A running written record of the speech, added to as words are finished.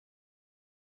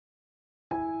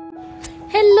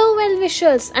Hello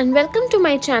well-wishers and welcome to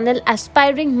my channel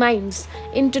Aspiring Minds.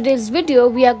 In today's video,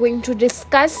 we are going to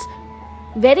discuss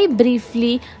very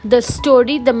briefly the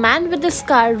story The Man with the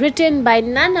Scar, written by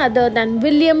none other than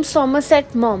William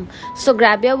Somerset Maugham. So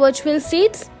grab your virtual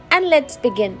seats and let's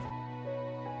begin.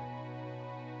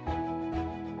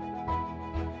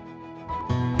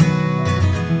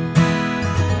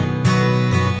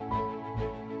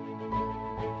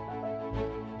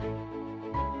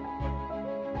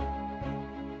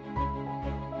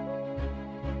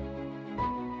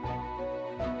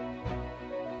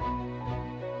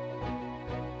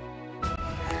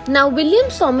 Now, William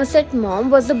Somerset Maugham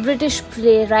was a British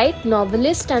playwright,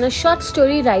 novelist and a short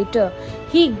story writer.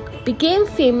 He became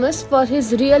famous for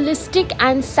his realistic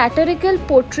and satirical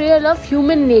portrayal of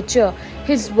human nature.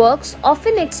 His works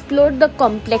often explored the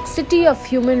complexity of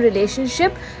human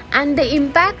relationship and the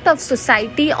impact of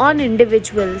society on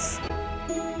individuals.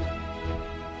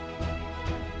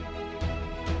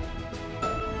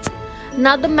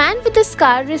 Now, The Man with the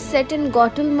Scar is set in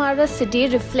Guatemala City,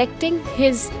 reflecting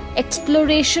his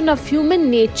exploration of human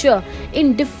nature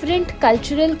in different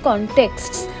cultural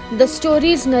contexts. The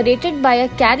story is narrated by a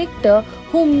character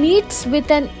who meets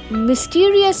with a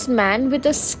mysterious man with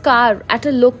a scar at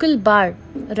a local bar,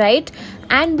 right?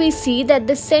 And we see that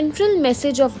the central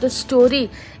message of the story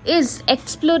is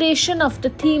exploration of the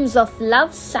themes of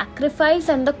love, sacrifice,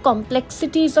 and the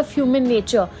complexities of human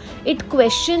nature. It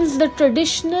questions the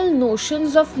traditional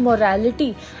notions of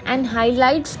morality and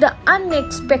highlights the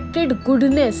unexpected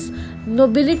goodness,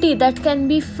 nobility that can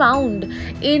be found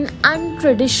in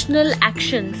untraditional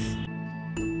actions.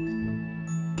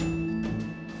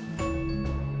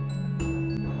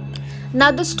 Now,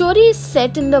 the story is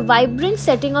set in the vibrant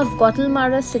setting of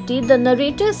Guatemala City. The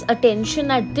narrator's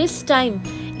attention at this time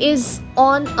is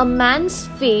on a man's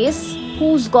face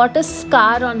who's got a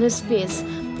scar on his face.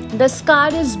 The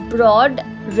scar is broad,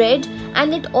 red,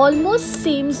 and it almost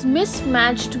seems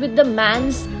mismatched with the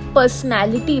man's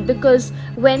personality, because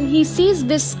when he sees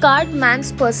this scarred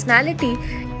man's personality,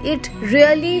 it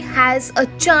really has a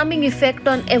charming effect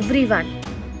on everyone.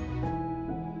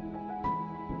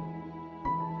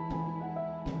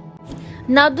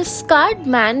 Now, the scarred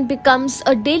man becomes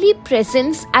a daily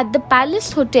presence at the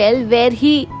Palace Hotel, where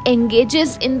he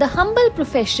engages in the humble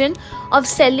profession of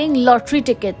selling lottery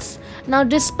tickets. Now,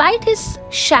 despite his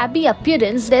shabby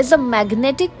appearance, there's a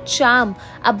magnetic charm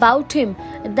about him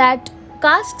that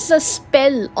casts a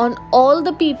spell on all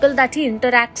the people that he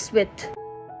interacts with.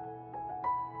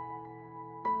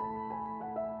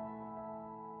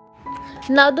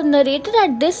 Now, the narrator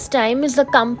at this time is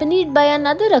accompanied by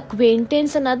another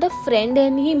acquaintance, another friend,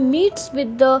 and he meets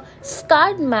with the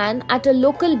scarred man at a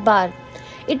local bar.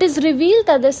 It is revealed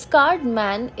that the scarred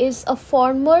man is a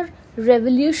former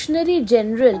revolutionary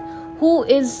general who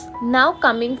is now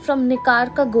coming from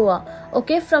Nicaragua.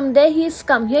 Okay, from there he has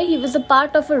come here. He was a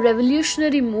part of a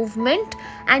revolutionary movement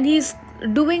and he's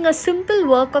doing a simple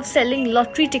work of selling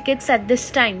lottery tickets at this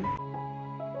time.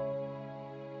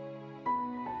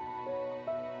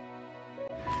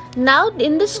 Now,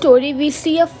 in the story, we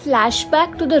see a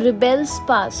flashback to the rebel's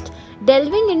past.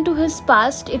 Delving into his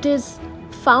past, it is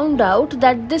found out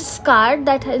that this scar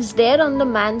that is there on the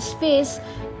man's face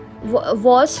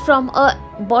was from a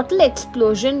bottle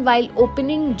explosion while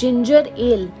opening ginger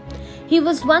ale. He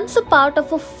was once a part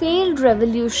of a failed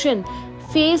revolution,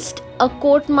 faced a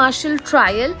court-martial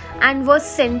trial, and was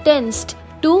sentenced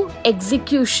to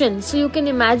execution. So you can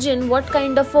imagine what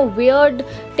kind of a weird,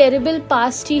 terrible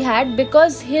past he had,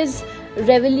 because his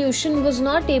revolution was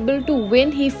not able to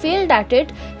win. He failed at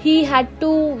it. He had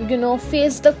to,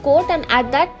 face the court, and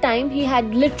at that time he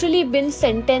had literally been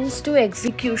sentenced to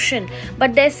execution.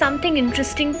 But there's something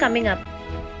interesting coming up.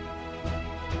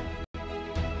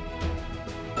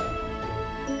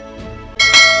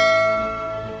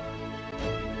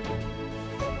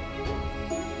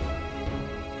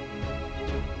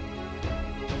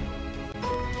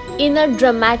 In a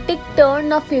dramatic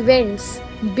turn of events,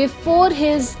 before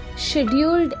his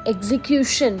scheduled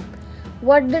execution,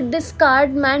 what did this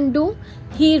scarred man do?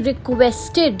 He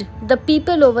requested the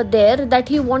people over there that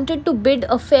he wanted to bid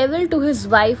a farewell to his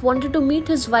wife, wanted to meet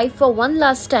his wife for one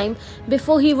last time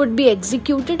before he would be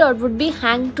executed or would be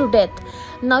hanged to death.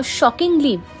 Now,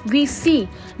 shockingly, we see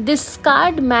this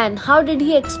scarred man, how did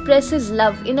he express his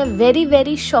love? In a very,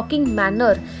 very shocking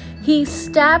manner. He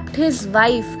stabbed his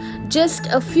wife just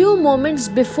a few moments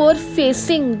before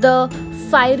facing the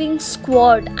firing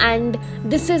squad, and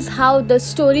this is how the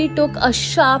story took a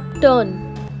sharp turn.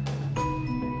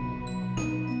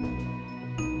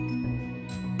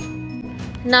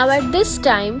 Now, at this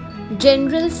time,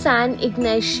 General San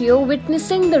Ignacio,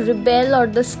 witnessing the rebel or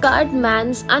the scarred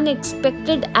man's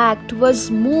unexpected act,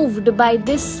 was moved by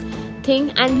this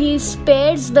thing, and he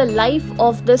spares the life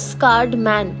of the scarred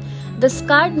man. The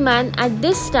scarred man at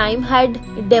this time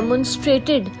had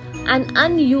demonstrated an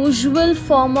unusual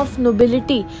form of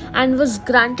nobility and was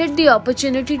granted the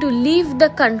opportunity to leave the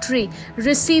country,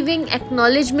 receiving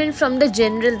acknowledgement from the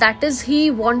general. That is,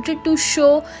 he wanted to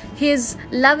show his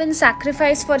love and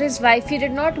sacrifice for his wife. He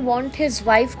did not want his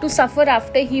wife to suffer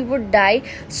after he would die,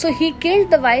 so he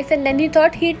killed the wife, and then he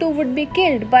thought he too would be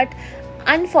killed. But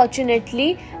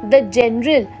unfortunately, the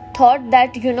general thought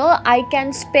that, I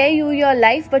can spare you your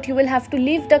life, but you will have to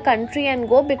leave the country and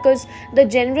go, because the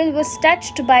general was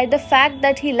touched by the fact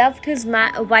that he loved his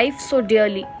wife so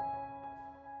dearly.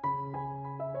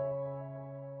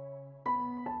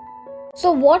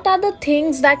 So what are the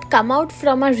things that come out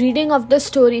from a reading of the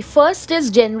story? First is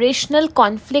generational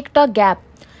conflict or gap.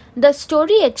 The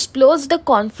story explores the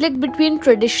conflict between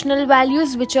traditional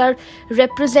values, which are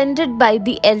represented by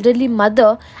the elderly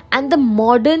mother, and the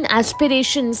modern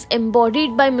aspirations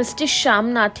embodied by Mr.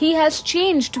 Shamnath. He has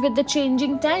changed with the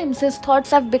changing times. His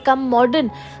thoughts have become modern,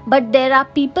 but there are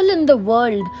people in the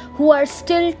world who are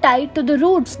still tied to the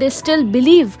roots. They still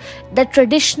believe that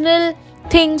traditional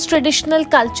things, traditional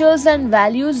cultures and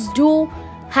values do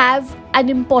have an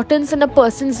importance in a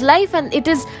person's life, and it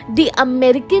is the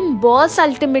American boss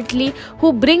ultimately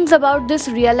who brings about this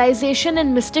realization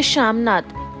in Mr. Shamnath.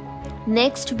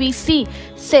 Next, we see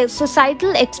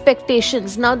societal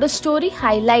expectations. Now, the story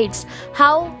highlights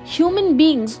how human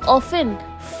beings often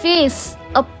face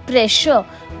a pressure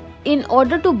in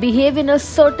order to behave in a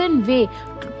certain way,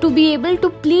 to be able to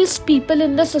please people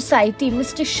in the society.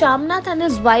 Mr. Shamnath and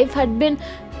his wife had been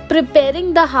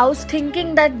preparing the house,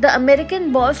 thinking that the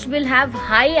American boss will have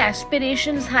high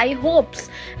aspirations, high hopes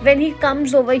when he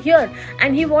comes over here,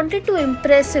 and he wanted to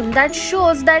impress him. That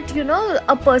shows that,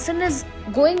 a person is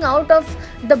going out of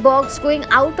the box, going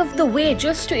out of the way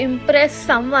just to impress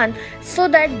someone, so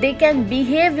that they can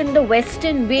behave in the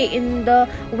Western way, in the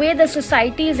way the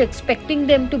society is expecting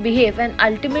them to behave. And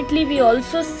ultimately, we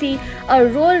also see a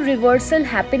role reversal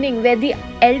happening, where the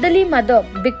elderly mother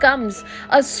becomes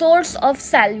a source of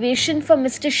salvation for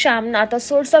Mr. Shamnath, a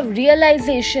source of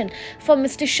realization for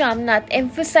Mr. Shamnath,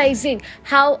 emphasizing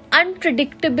how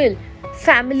unpredictable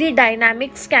family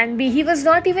dynamics can be. He was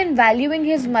not even valuing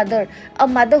his mother, a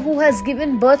mother who has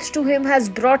given birth to him, has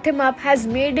brought him up, has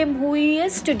made him who he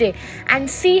is today. And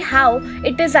see how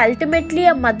it is ultimately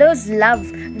a mother's love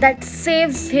that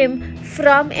saves him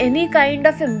from any kind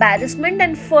of embarrassment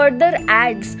and further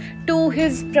adds to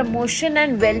his promotion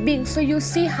and well-being. So you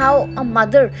see how a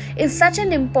mother is such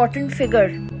an important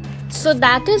figure. So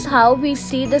that is how we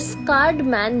see the scarred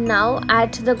man now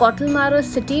at the Guatemala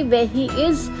city, where he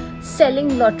is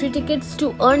selling lottery tickets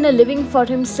to earn a living for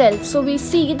himself. So we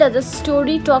see that the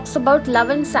story talks about love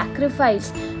and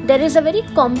sacrifice. There is a very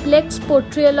complex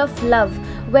portrayal of love,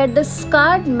 where the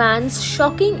scarred man's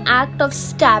shocking act of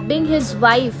stabbing his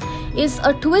wife is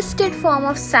a twisted form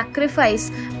of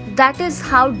sacrifice. That is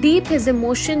how deep his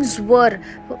emotions were,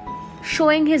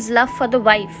 showing his love for the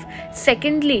wife.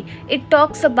 Secondly, it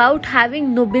talks about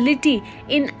having nobility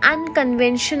in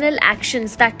unconventional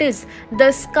actions. That is,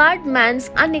 the scarred man's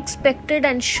unexpected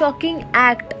and shocking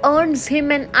act earns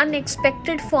him an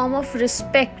unexpected form of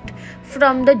respect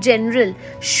from the general,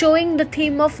 showing the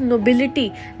theme of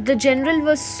nobility. The general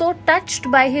was so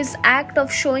touched by his act of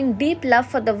showing deep love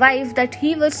for the wife that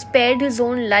he was spared his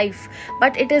own life.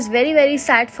 But it is very, very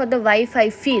sad for the wife, I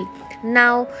feel.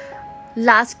 Now,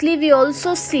 lastly, we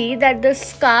also see that the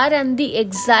scar and the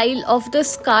exile of the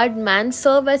scarred man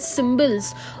serve as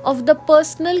symbols of the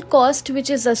personal cost which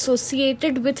is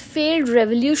associated with failed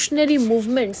revolutionary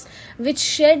movements, which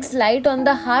sheds light on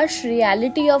the harsh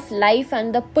reality of life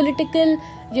and the political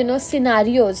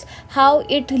scenarios, how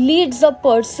it leads a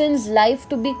person's life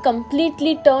to be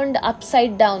completely turned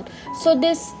upside down. So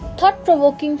this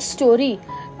thought-provoking story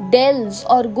delves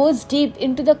or goes deep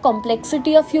into the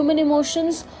complexity of human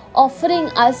emotions, offering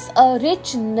us a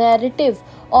rich narrative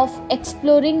of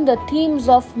exploring the themes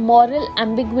of moral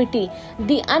ambiguity.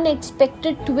 The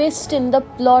unexpected twist in the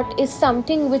plot is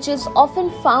something which is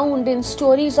often found in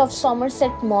stories of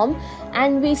Somerset Maugham,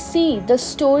 and we see the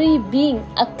story being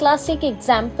a classic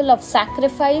example of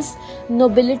sacrifice,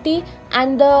 nobility,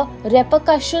 and the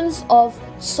repercussions of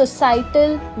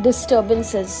societal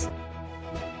disturbances.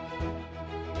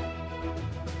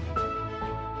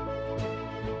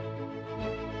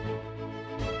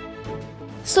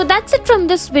 So that's it from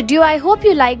this video. I hope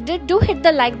you liked it. Do hit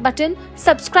the like button.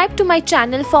 Subscribe to my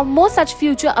channel for more such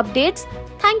future updates.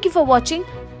 Thank you for watching.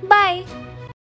 Bye.